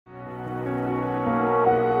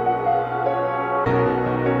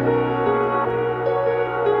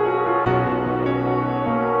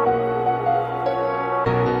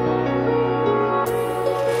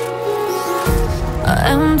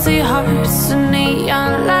Empty hearts and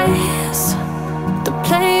neon lights, they're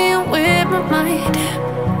playing with my mind.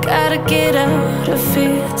 Gotta get out of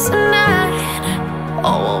here tonight. Oh,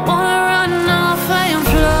 I wanna run off and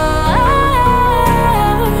fly,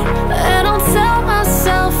 and I'll tell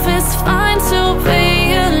myself it's fine to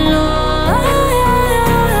be alone,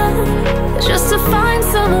 just to find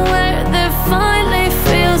somewhere that finally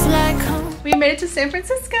feels like home. We made it to San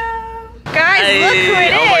Francisco. Guys, look who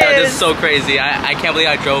it is! Oh my god, this is so crazy. I can't believe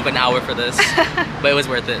I drove an hour for this. But it was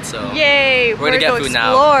worth it, so. Yay! We're gonna get food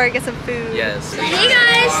now. Get some food. Yes. Hey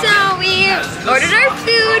guys, so we ordered our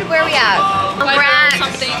food. Where are we at? We're at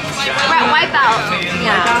something. We're at Wipeout.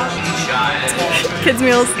 Yeah. Kids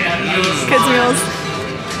meals. Kids meals.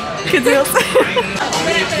 Kids meals.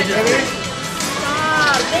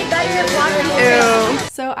 Ew.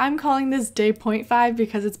 So I'm calling this day 0.5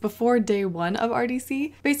 because it's before day 1 of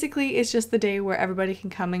RDC. Basically, it's just the day where everybody can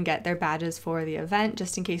come and get their badges for the event,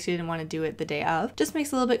 just in case you didn't want to do it the day of. Just makes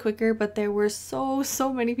it a little bit quicker, but there were so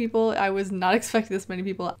many people. I was not expecting this many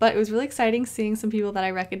people, but it was really exciting seeing some people that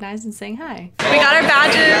I recognized and saying hi. We got our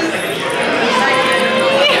badges.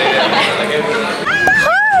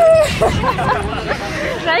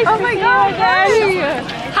 Nice oh my god, again.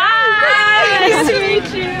 Hi! Nice to meet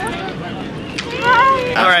you. Hi.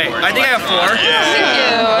 Alright, I think I have 4.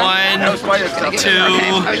 Thank you.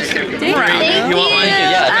 1, 2, 3. You want one? Yeah,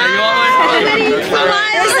 you want one?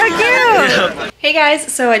 You're so cute! Hey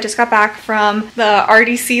guys, so I just got back from the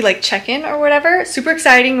RDC like check-in or whatever. Super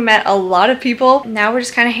exciting, we met a lot of people. Now we're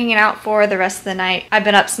just kind of hanging out for the rest of the night. I've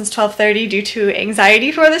been up since 12:30 due to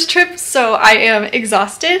anxiety for this trip, so I am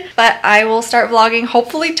exhausted, but I will start vlogging,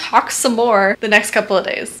 hopefully talk some more the next couple of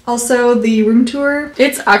days. Also, the room tour,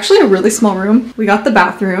 it's actually a really small room. We got the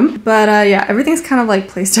bathroom, but yeah, everything's kind of like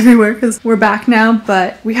placed everywhere because we're back now,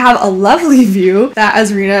 but we have a lovely view that,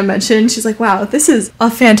 as Rena mentioned, she's like, wow, this is a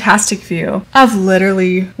fantastic view of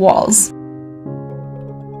literally walls.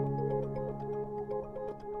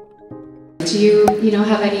 Do you know,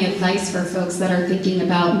 have any advice for folks that are thinking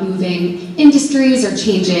about moving industries or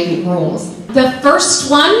changing roles? The first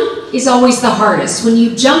one is always the hardest. When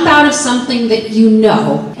you jump out of something that you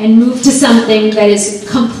know and move to something that is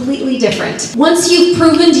completely different. Once you've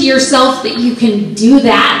proven to yourself that you can do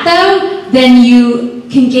that though, then you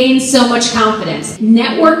can gain so much confidence.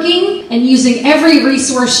 Networking and using every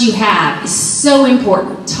resource you have is so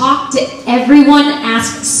important. Talk to everyone,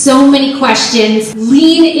 ask so many questions,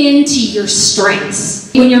 lean into your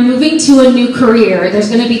strengths. When you're moving to a new career, there's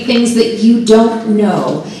going to be things that you don't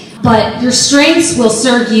know, but your strengths will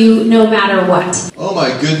serve you no matter what. Oh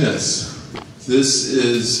my goodness, this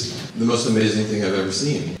is the most amazing thing I've ever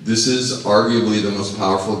seen. This is arguably the most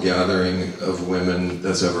powerful gathering of women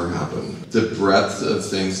that's ever happened. The breadth of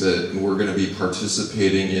things that we're going to be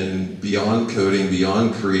participating in, beyond coding,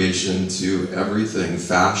 beyond creation, to everything,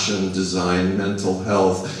 fashion, design, mental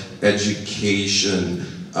health, education,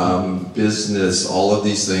 business, all of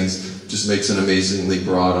these things, just makes an amazingly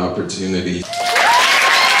broad opportunity.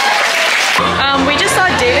 We just saw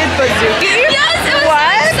David Bazuki. Yes, it was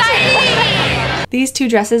what? exciting! These two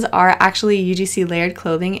dresses are actually UGC layered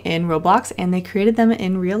clothing in Roblox, and they created them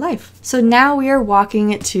in real life. So now we are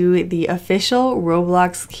walking to the official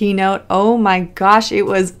Roblox keynote. Oh my gosh, it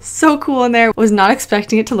was so cool in there. Was not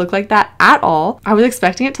expecting it to look like that at all. I was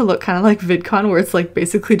expecting it to look kind of like VidCon, where it's like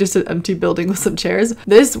basically just an empty building with some chairs.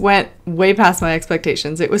 This went way past my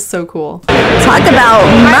expectations. It was so cool. Talk about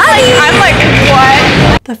money! I'm like,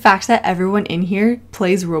 what? The fact that everyone in here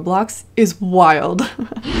plays Roblox is wild.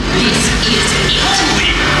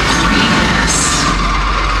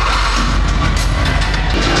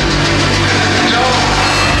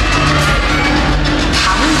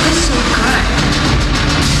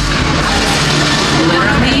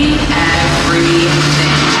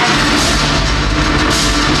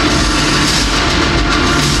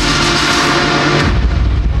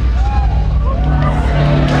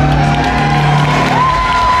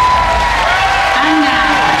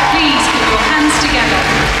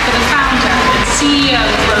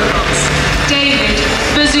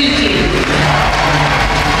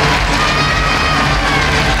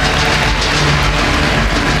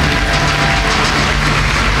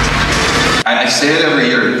 I say it every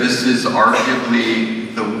year, this is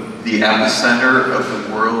arguably the epicenter of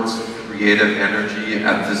the world's creative energy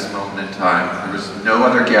at this moment in time. There is no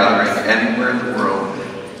other gathering anywhere in the world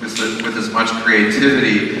with as much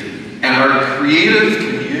creativity, and our creative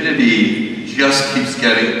community just keeps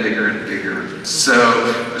getting bigger and bigger. So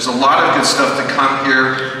there's a lot of good stuff to come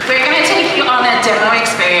here. We're going to take you on a demo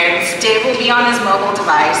experience. Dave will be on his mobile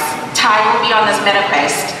device, Ty will be on his Meta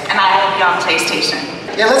Quest, and I will be on PlayStation.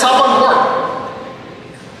 Yeah, let's hop on board.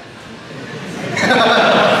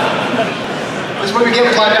 This is what we get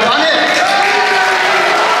for climbing up on it.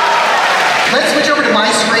 Let's switch over to my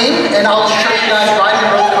screen and I'll show you guys riding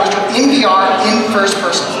the roller coaster in VR in first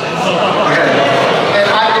person. Okay. And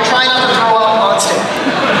I've been trying not to throw up on stage.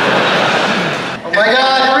 Oh my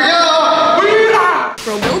god, here we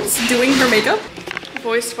go! Robuilds doing her makeup.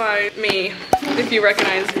 Voiced by me, if you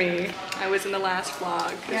recognize me. I was in the last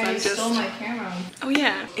vlog. Yeah, you stole my camera. Oh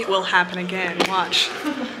yeah, it will happen again. Watch.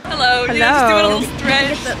 Hello. Hello. Just doing a little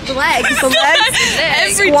stretch. The legs. The legs.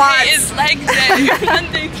 Every day is leg day.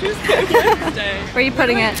 Monday, Tuesday, Wednesday. Where are you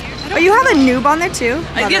putting it? Oh, you have a noob on there too?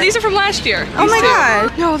 Yeah, these are from last year. Oh my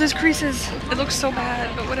god. No, there's creases. It looks so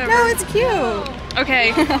bad, but whatever. No, it's cute.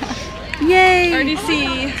 Okay. Yay.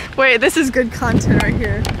 RDC. Wait, this is good content right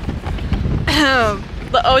here.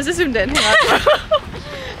 Oh, is this zoomed in?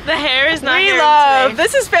 The hair is not We love.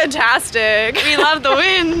 This is fantastic. We love the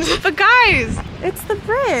wind. But guys, it's the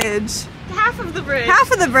bridge. Half of the bridge. Half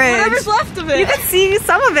of the bridge. Whatever's left of it. You can see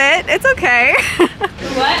some of it. It's okay.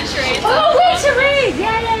 What? Charade? Oh, wait, charade!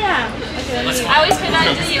 Yeah. Okay, I always forgot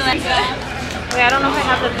to do like that. Wait, I don't know if I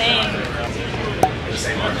have the thing.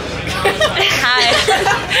 Hi.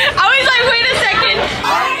 I was like, wait a second.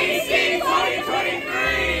 RDC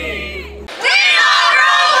 2023! We love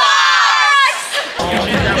Roblox!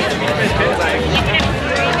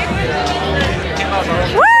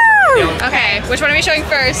 Woo! Okay, which one are we showing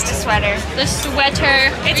first? The sweater. The sweater.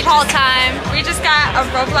 It's fall time. We just got a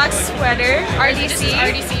Roblox sweater. RDC.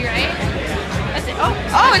 RDC, right? That's it.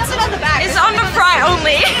 Oh, it's on the back. It's on the front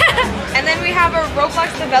only. And then we have a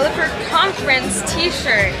Roblox Developer Conference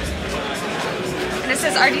t-shirt. And it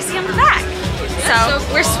says RDC on the back. So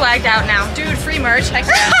we're swagged out now. Dude, free merch. Heck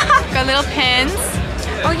yeah. Got little pins.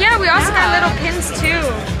 Oh yeah, we also got little pins too.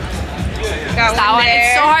 Got That one. there.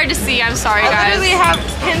 It's so hard to see. I'm sorry, I guys. literally have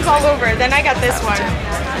pins all over. Then I got this one.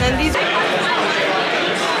 And then these.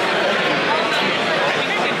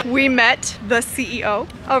 We met the CEO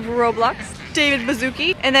of Roblox, David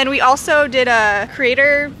Bazuki, and then we also did a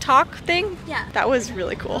creator talk thing. Yeah. That was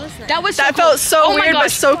really cool. That was so That cool. felt so Oh my weird, but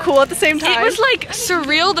gosh. so cool at the same time. It was like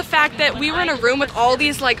surreal, the fact that we were in a room with all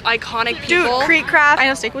these like iconic people. Dude, Creekcraft, I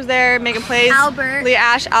know Steak was there, Megan Plays, Albert. Leah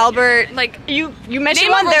Ash, Albert. Like, you mentioned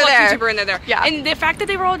name a one, they're Roblox there. YouTuber and they're there. Yeah. And the fact that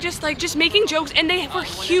they were all just making jokes and they were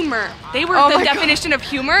humor. They were Oh the my God. definition of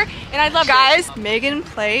humor, and I love Guys, Megan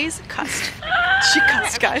Plays cussed. She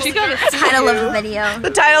cussed, guys. She got a Title of the video. The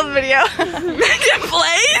title of the video. Megan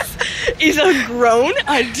Plays is a grown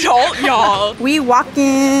adult, y'all. We walk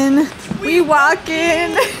in.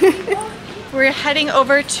 We're heading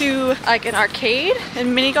over to like an arcade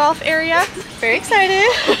and mini golf area. Very excited.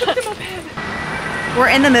 We're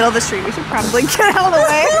in the middle of the street. We should probably get out of the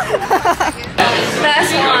way.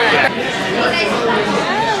 Best one.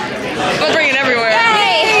 We'll bring it everywhere.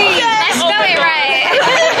 Hey! Let's spell it right.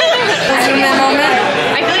 Zoom in moment.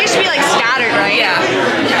 I feel like it should be like scattered, right? Yeah.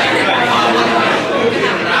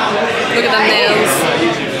 Look at them nails.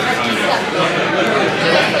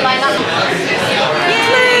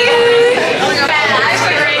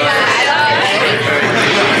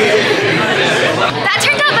 That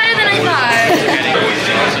turned out better than I thought.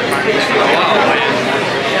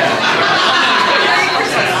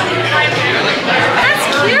 That's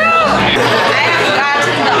cute. I have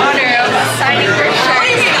gotten the honor of signing her shirt. What do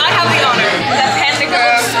you mean I have the honor? The Panda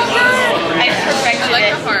Girl. I perfected I like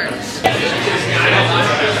it. the heart.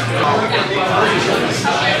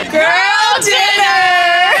 Girl dinner!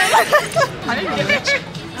 I'm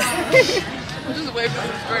just waving at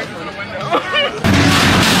the bird from the window.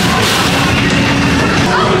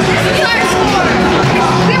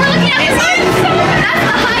 We were looking at the high score. That's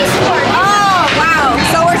the high score. Oh, wow.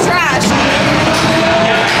 So we're trash.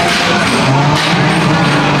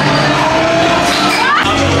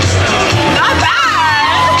 Not bad.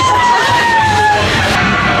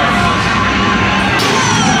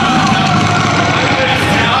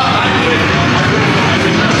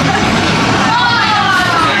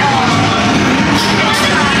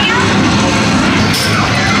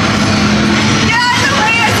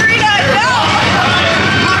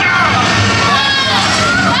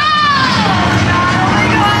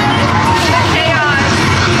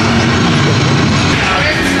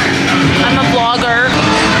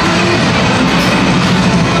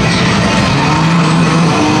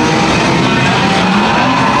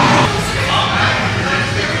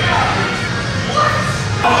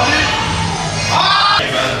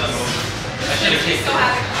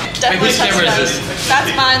 Definitely whose camera is this?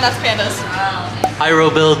 That's mine, that's Panda's. Hi,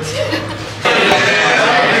 Robuilds.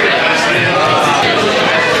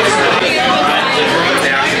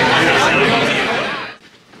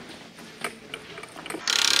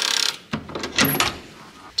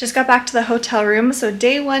 Just got back to the hotel room, so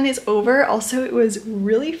day one is over. Also, it was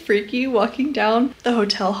really freaky walking down the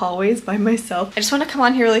hotel hallways by myself. I just want to come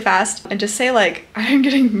on here really fast and just say, like, I'm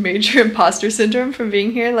getting major imposter syndrome from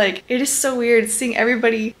being here. Like, it is so weird seeing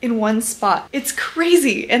everybody in one spot. It's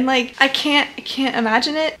crazy, and like, I can't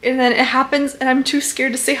imagine it. And then it happens, and I'm too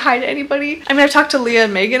scared to say hi to anybody. I mean, I've talked to Leah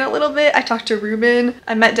and Megan a little bit. I talked to Ruben.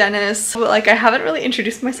 I met Dennis, but like, I haven't really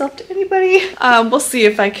introduced myself to anybody. We'll see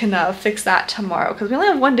if I can fix that tomorrow, because we only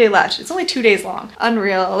have one day left. It's only 2 days long.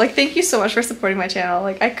 Unreal. Like, thank you so much for supporting my channel.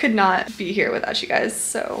 Like, I could not be here without you guys,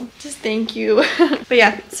 so just thank you. But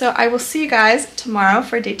yeah, so I will see you guys tomorrow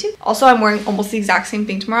for day 2. Also, I'm wearing almost the exact same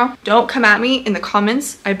thing tomorrow. Don't come at me in the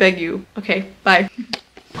comments, I beg you. Okay, bye.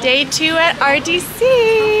 Day 2 at RDC.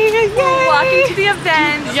 Yay! We're walking to the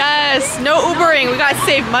event. Yes, no Ubering. We gotta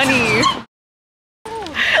save money.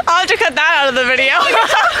 I'll have to cut that out of the video.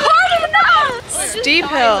 Steep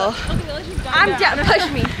hill. I'm down.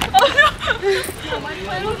 Push me.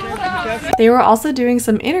 They were also doing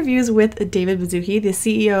some interviews with David Baszucki, the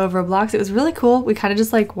CEO of Roblox. It was really cool. We kind of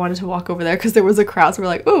just like wanted to walk over there because there was a crowd, so we're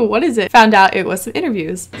like, ooh, what is it? Found out it was some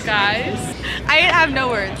interviews. Guys, I have no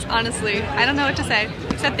words, honestly. I don't know what to say,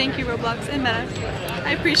 except thank you, Roblox and Meta.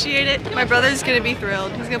 I appreciate it. My brother's gonna be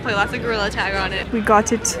thrilled. He's gonna play lots of Gorilla Tag on it. We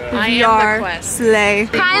got it. VR. Slay.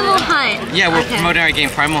 Primal Hunt. Yeah, we're promoting our game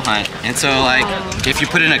Primal Hunt. And so like, if you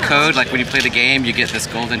put in a code, like when you play the game, you get this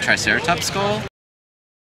golden Triceratops skull.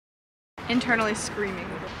 Internally screaming.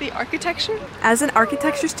 The architecture? As an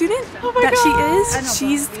architecture student that she is,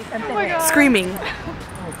 she's screaming.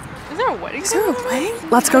 Is there a wedding? Is there a wedding?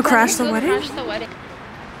 Let's go crash the wedding.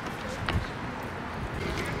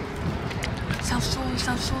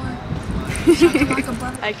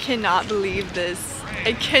 I cannot believe this.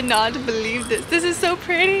 I cannot believe this. This is so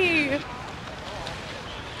pretty.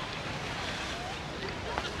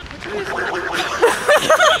 You're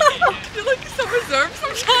like so reserved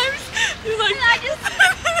sometimes. You're like,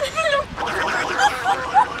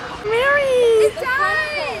 Mary! It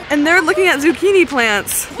died! And they're looking at zucchini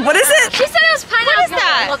plants. What is it? She said it was pineapple. What is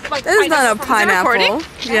that? That is not a pineapple.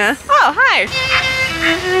 Yeah. Oh, hi.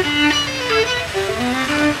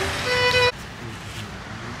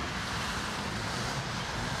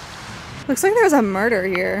 Looks like there's a murder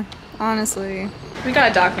here, honestly. We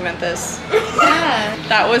gotta document this. Yeah.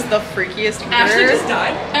 That was the freakiest murder. Ashley just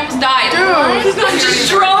died. I almost died. Dude. Just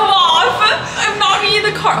drove off. I'm not me in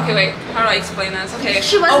the car. Okay, wait. How do I explain this? Okay.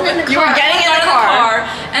 She wasn't in the car. You were getting in the car.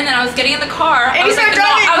 And then I was getting in the car. And you started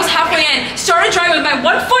driving. I was halfway in. Started driving with my 1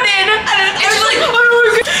 foot in. And she's like, oh my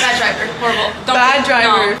God. Bad driver. Horrible. Bad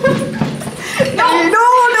driver. No. No.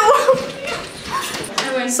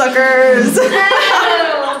 Suckers.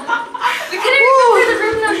 We couldn't remember the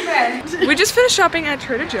room number. We just finished shopping at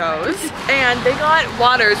Trader Joe's and they got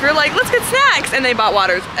waters. We were like, let's get snacks, and they bought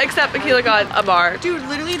waters. Except Akila got a bar. Dude,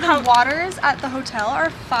 literally the waters at the hotel are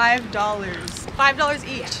 $5. $5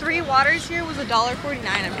 each. 3 waters here was $1.49,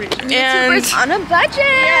 I'm pretty sure. And on a budget.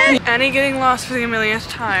 Yeah. Annie getting lost for the millionth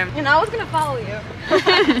time. And I was gonna follow you.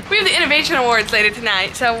 We have the Innovation Awards later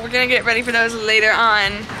tonight, so we're gonna get ready for those later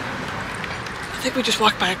on. I think we just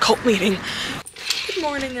walked by a cult meeting. Good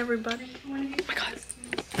morning, everybody. Good morning. Oh my God.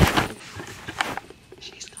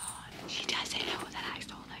 She's gone. She doesn't know that I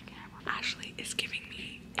stole that camera. Ashley is giving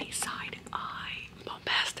me a side eye.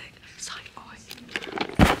 Bombastic side eye.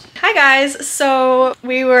 Hi guys, so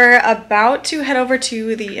we were about to head over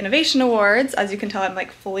to the Innovation Awards. As you can tell, I'm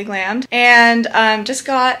like fully glammed, and just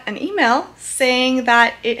got an email saying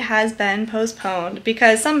that it has been postponed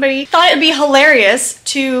because somebody thought it would be hilarious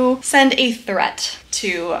to send a threat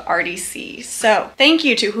to RDC. So thank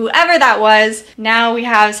you to whoever that was. Now we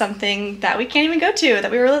have something that we can't even go to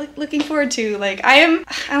that we were really looking forward to. Like I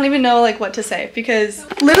don't even know like what to say because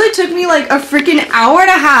literally took me like a freaking hour and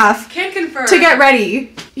a half Can't confirm. to get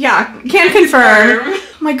ready. Yeah, can't confirm. Oh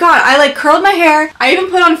my God, I like curled my hair. I even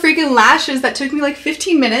put on freaking lashes that took me like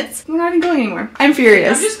 15 minutes. We're not even going anywhere. I'm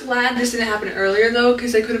furious. I'm just glad this didn't happen earlier though,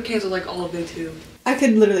 because they could have canceled like all of day too. I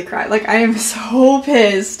could literally cry. Like, I am so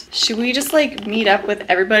pissed. Should we just like meet up with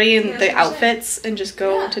everybody in the outfits and just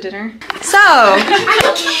go to dinner? So, Are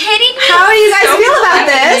you kidding me? how do you guys feel about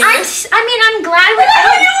this? I'm glad we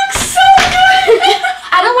You look so good!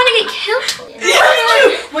 I don't want to get killed.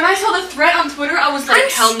 When I saw the threat on Twitter, I was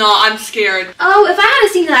like, hell no, I'm scared. Oh, if I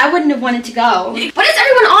hadn't seen that, I wouldn't have wanted to go. What is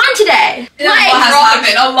everyone on today?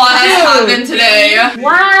 A lot has happened today.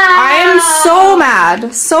 Wow. I am so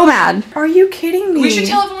mad. So mad. Are you kidding me? We should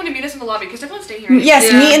tell everyone to meet us in the lobby because everyone's staying here.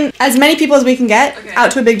 Yes, meet as many people as we can get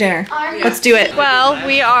out to a big dinner. Yeah. Let's do it. Well,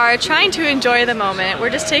 we are trying to enjoy the moment.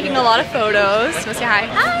 We're just taking a lot of photos. Want to say hi?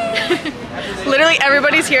 Hi. Literally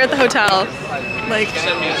everybody's here at the hotel. Like,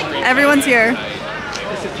 everyone's here.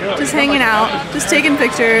 Just hanging out. Just taking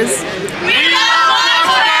pictures.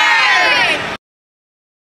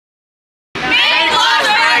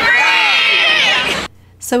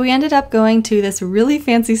 So we ended up going to this really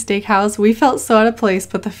fancy steakhouse. We felt so out of place,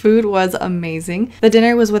 but the food was amazing. The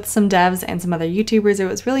dinner was with some devs and some other YouTubers. It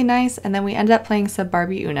was really nice, and then we ended up playing some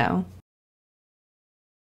Barbie Uno.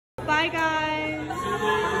 Bye guys!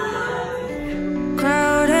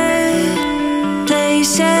 Crowded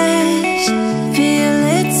places, feel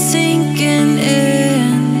it sinking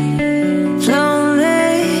in.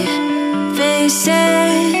 Lonely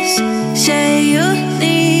faces, say you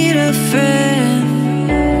need a friend.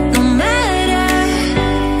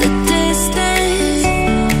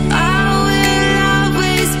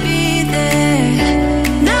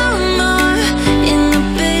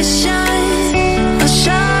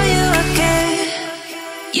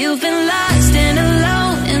 You've been lost and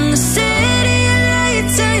alone in the city of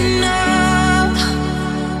lights, I know.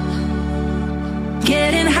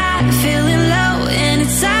 Getting high, feeling low, and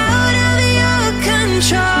it's out of your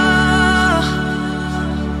control.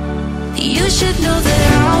 You should know that